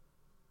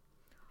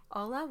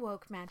Hola,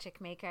 Woke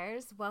Magic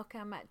Makers.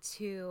 Welcome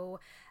to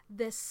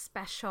this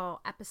special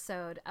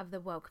episode of the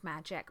Woke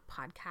Magic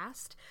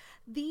podcast.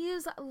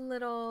 These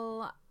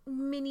little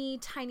mini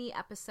tiny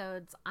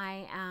episodes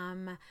I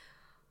am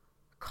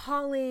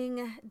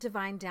calling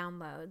divine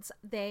downloads.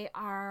 They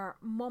are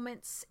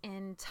moments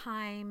in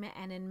time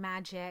and in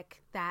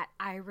magic that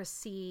I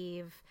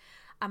receive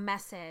a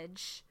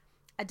message,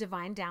 a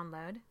divine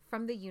download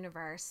from the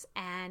universe,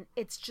 and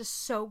it's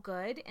just so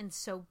good and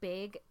so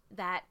big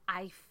that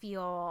I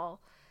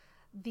feel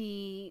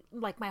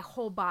my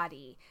whole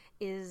body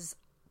is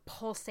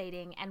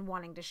pulsating and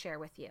wanting to share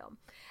with you.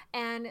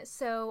 And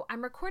so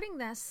I'm recording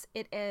this.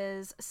 It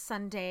is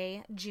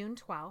Sunday, June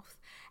 12th,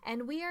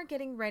 and we are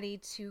getting ready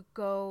to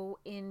go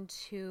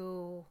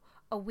into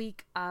a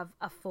week of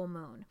a full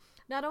moon.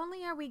 Not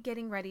only are we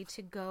getting ready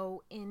to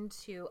go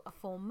into a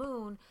full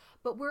moon,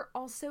 but we're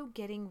also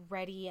getting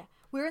ready.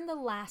 We're in the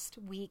last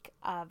week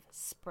of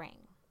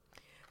spring.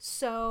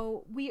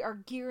 So we are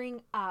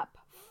gearing up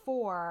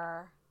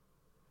for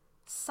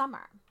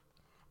summer.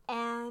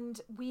 And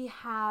we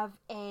have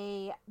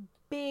a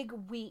big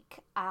week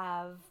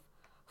of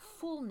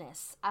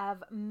fullness,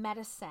 of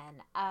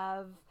medicine,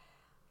 of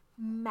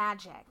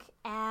magic.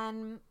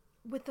 And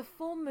with the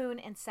full moon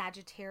in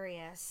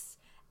Sagittarius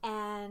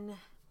and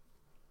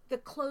the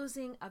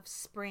closing of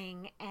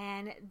spring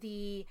and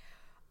the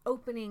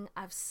opening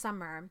of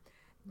summer,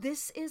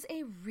 this is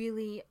a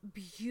really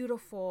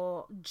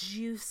beautiful,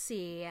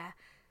 juicy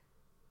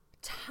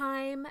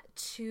time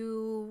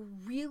to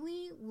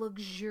really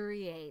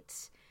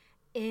luxuriate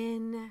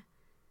in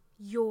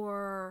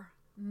your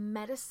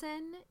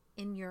medicine,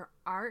 in your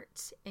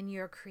art, in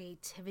your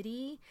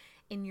creativity,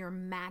 in your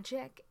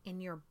magic,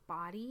 in your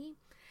body.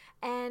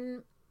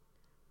 And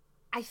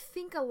I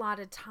think a lot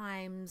of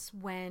times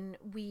when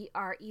we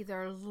are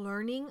either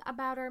learning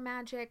about our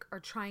magic or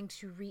trying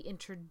to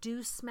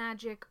reintroduce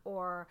magic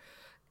or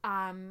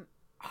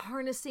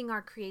harnessing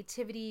our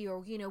creativity, or,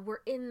 we're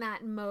in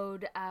that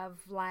mode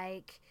of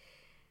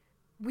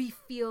we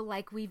feel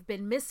like we've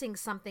been missing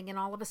something, and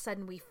all of a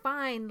sudden we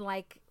find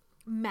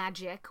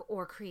magic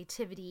or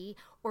creativity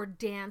or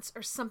dance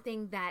or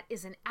something that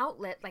is an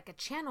outlet, like a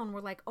channel, and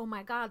we're like, oh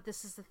my God,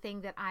 this is the thing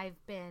that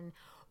I've been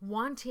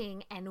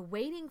wanting and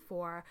waiting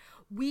for.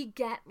 We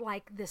get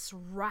this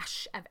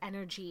rush of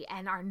energy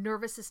and our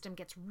nervous system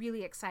gets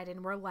really excited,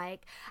 and we're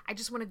like, I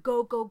just want to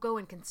go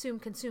and consume.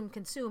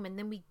 And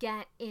then we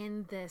get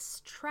in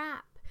this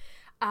trap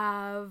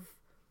of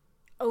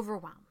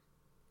overwhelm,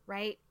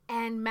 right?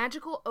 And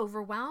magical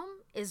overwhelm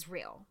is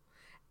real.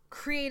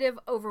 Creative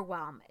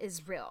overwhelm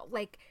is real.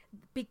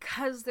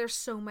 Because there's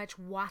so much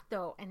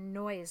wato and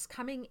noise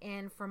coming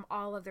in from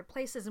all other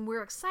places, and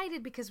we're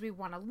excited because we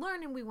want to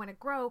learn and we want to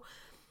grow.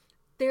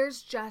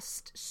 There's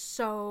just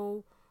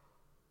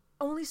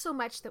only so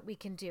much that we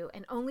can do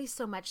and only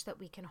so much that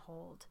we can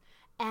hold.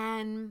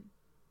 And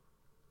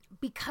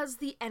because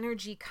the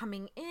energy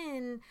coming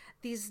in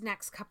these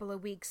next couple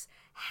of weeks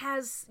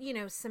has,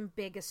 some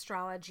big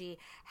astrology,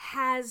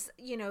 has,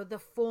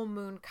 the full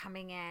moon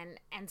coming in,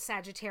 and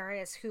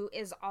Sagittarius, who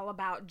is all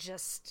about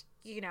just,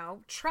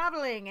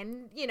 traveling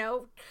and,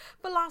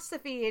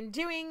 philosophy and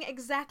doing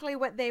exactly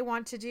what they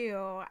want to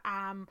do,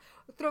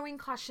 throwing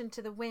caution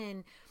to the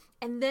wind.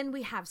 And then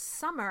we have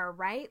summer,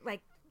 right?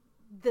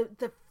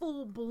 The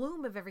full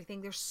bloom of everything.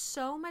 There's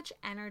so much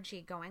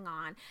energy going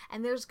on,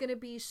 and there's going to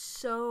be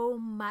so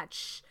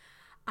much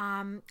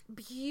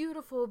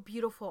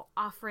beautiful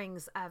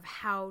offerings of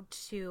how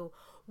to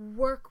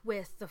work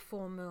with the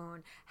full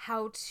moon,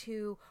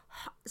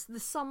 the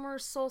summer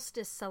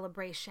solstice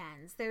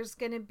celebrations. There's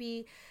going to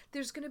be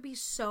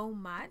so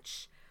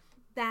much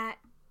that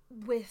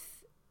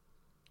with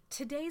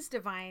today's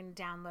divine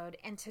download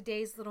and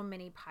today's little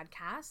mini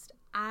podcast,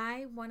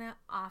 I want to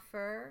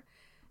offer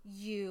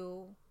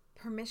you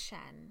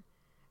permission.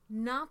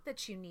 Not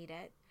that you need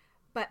it,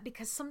 but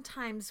because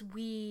sometimes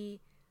we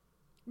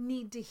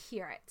need to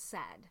hear it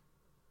said,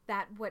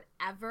 that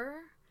whatever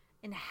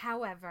and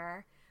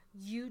however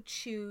you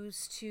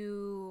choose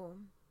to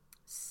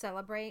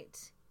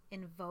celebrate,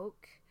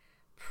 invoke,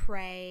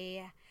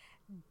 pray,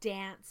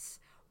 dance,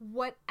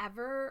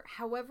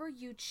 however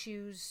you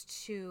choose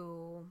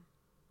to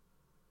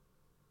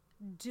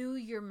do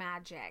your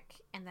magic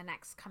in the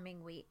next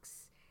coming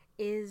weeks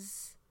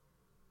is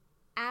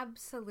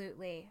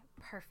absolutely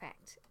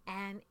perfect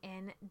and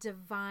in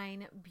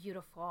divine,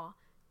 beautiful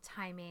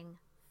timing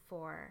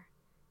for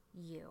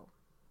you.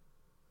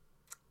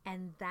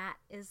 And that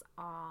is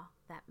all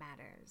that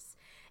matters.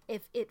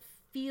 If it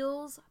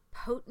feels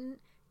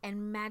potent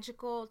and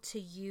magical to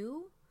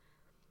you,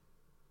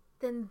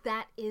 then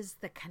that is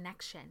the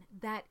connection.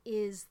 That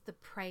is the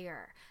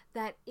prayer.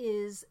 That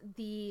is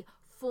the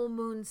full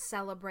moon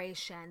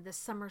celebration, the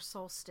summer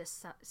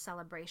solstice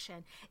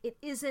celebration. It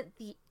isn't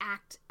the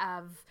act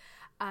of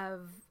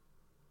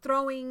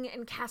throwing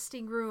and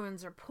casting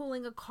runes or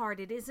pulling a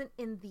card. It isn't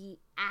in the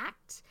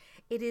act.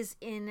 It is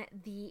in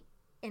the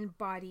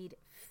embodied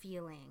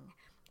feeling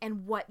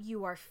and what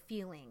you are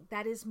feeling.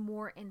 That is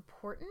more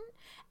important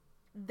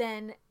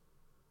than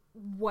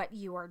what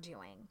you are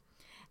doing.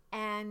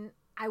 And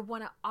I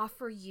want to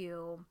offer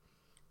you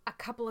a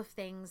couple of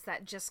things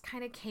that just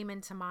kind of came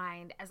into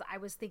mind as I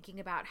was thinking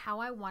about how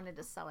I wanted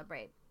to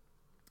celebrate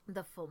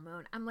the full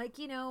moon. I'm like,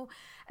 a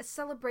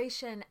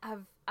celebration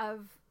of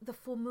the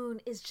full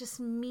moon is just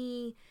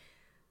me,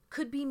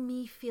 could be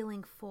me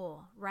feeling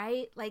full,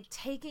 right? Like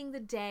taking the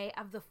day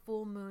of the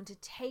full moon to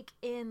take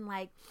in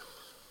like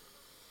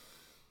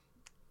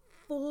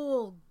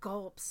full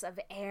gulps of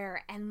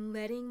air and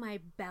letting my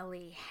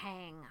belly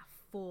hang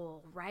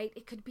full, right?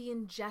 It could be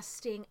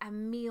ingesting a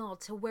meal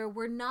to where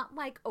we're not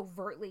like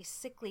overtly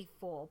sickly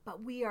full,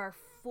 but we are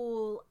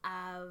full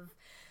of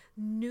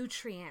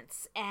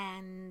nutrients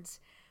and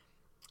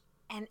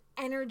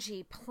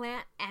energy,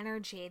 plant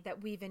energy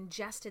that we've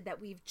ingested, that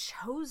we've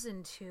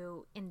chosen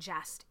to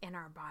ingest in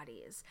our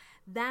bodies.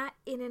 That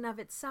in and of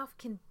itself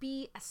can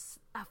be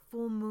a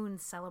full moon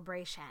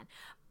celebration.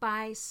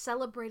 By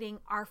celebrating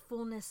our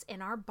fullness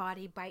in our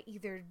body by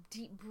either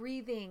deep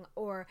breathing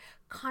or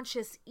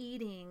conscious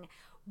eating,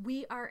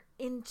 we are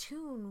in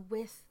tune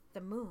with the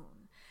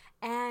moon.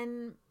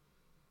 And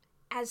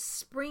as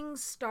spring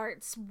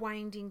starts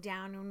winding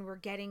down and we're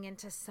getting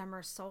into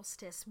summer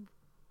solstice,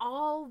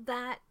 all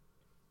that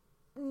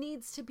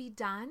needs to be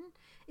done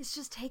is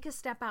just take a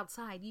step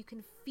outside. You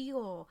can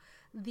feel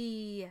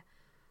the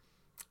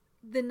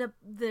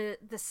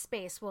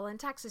space. Well, in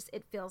Texas,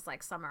 it feels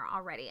like summer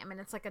already. I mean,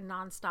 it's like a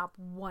nonstop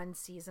one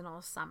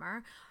seasonal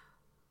summer,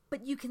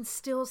 but you can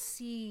still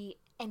see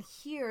and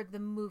hear the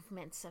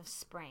movements of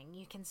spring.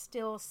 You can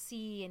still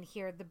see and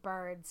hear the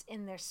birds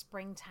in their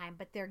springtime,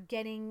 but they're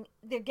getting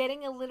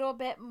a little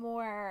bit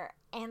more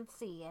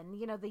antsy, and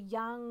the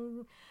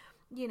young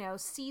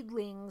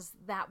seedlings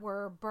that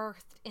were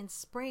birthed in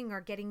spring are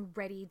getting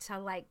ready to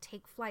like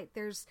take flight.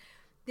 There's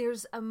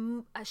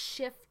a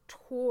shift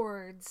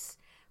towards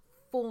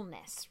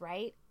fullness,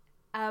 right?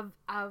 Of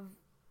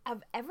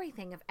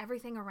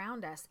everything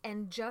around us,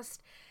 and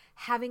just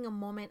having a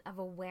moment of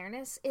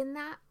awareness in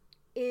that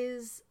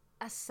is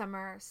a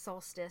summer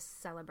solstice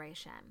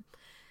celebration.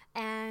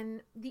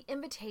 And the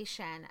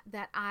invitation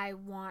that I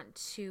want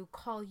to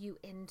call you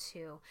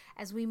into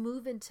as we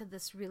move into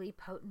this really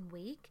potent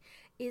week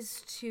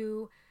is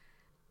to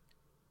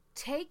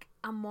take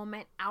a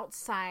moment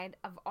outside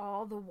of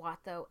all the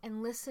Watho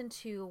and listen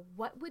to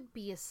what would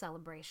be a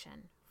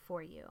celebration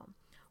for you.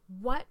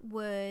 What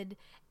would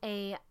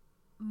a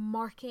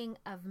marking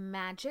of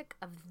magic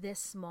of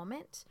this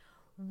moment,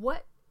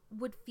 what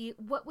would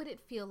it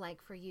feel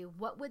like for you?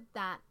 What would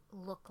that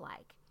look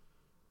like?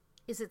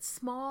 Is it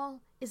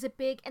small? Is it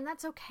big? And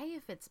that's okay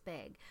if it's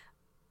big.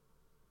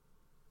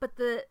 But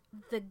the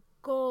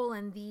goal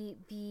and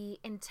the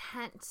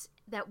intent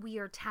that we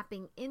are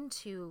tapping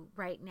into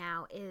right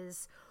now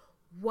is,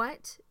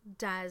 what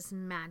does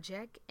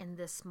magic in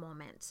this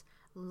moment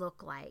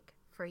look like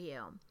for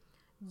you?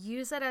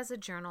 Use it as a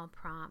journal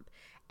prompt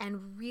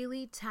and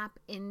really tap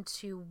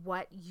into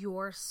what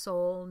your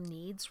soul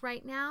needs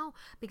right now,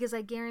 because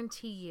I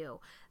guarantee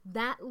you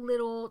that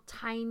little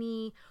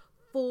tiny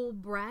full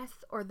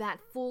breath or that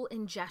full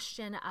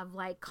ingestion of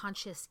like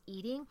conscious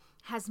eating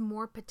has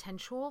more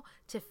potential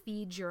to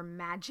feed your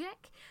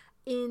magic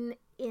in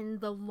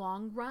the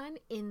long run,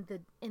 in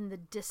the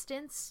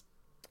distance,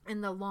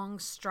 in the long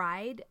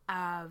stride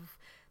of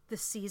the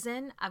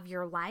season of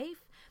your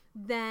life,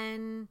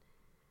 than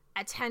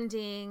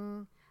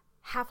attending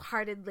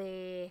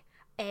half-heartedly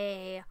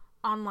a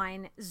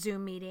online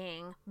Zoom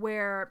meeting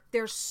where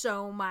there's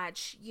so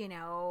much,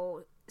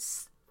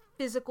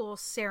 physical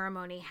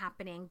ceremony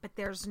happening, but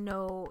there's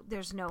no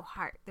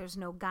heart, there's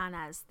no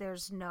ganas,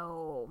 there's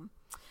no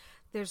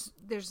what's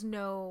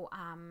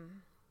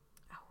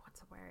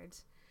the word?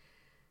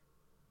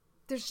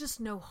 There's just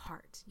no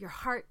heart. Your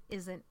heart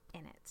isn't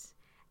in it.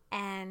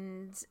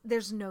 And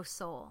there's no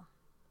soul.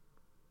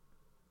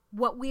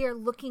 What we are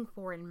looking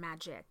for in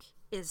magic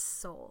is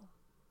soul.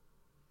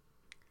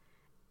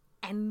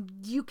 And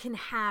you can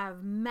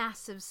have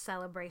massive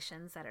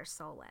celebrations that are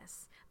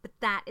soulless, but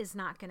that is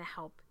not going to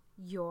help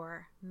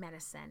your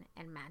medicine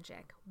and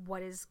magic.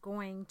 What is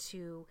going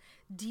to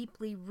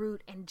deeply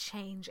root and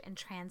change and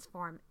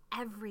transform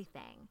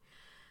everything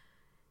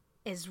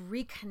is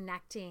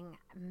reconnecting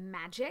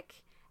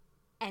magic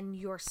and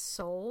your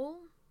soul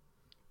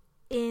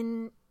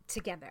in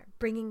together,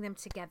 bringing them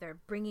together,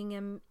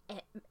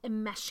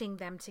 enmeshing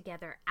them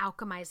together,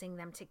 alchemizing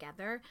them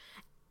together,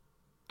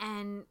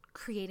 and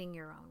creating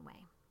your own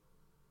way.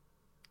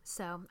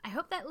 So I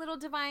hope that little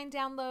divine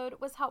download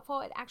was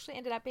helpful. It actually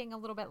ended up being a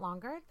little bit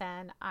longer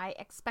than I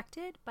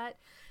expected, but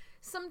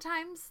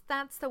sometimes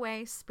that's the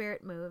way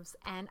spirit moves.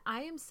 And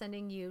I am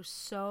sending you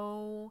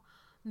so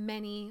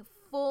many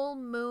full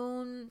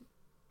moon,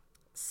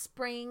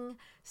 spring,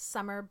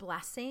 summer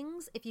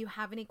blessings. If you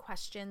have any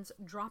questions,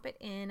 drop it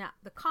in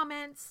the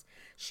comments.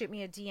 Shoot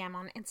me a DM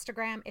on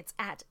Instagram. It's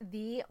at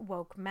The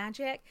Woke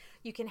Magic.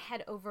 You can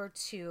head over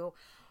to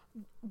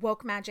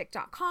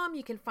wokemagic.com.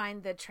 You can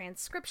find the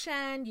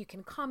transcription. You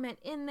can comment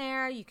in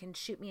there. You can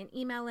shoot me an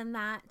email in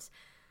that.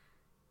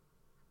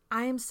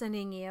 I am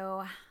sending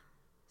you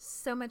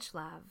so much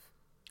love,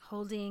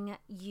 holding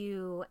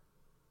you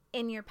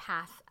in your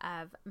path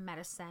of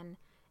medicine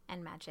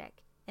and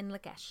magic. In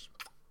Lakesh.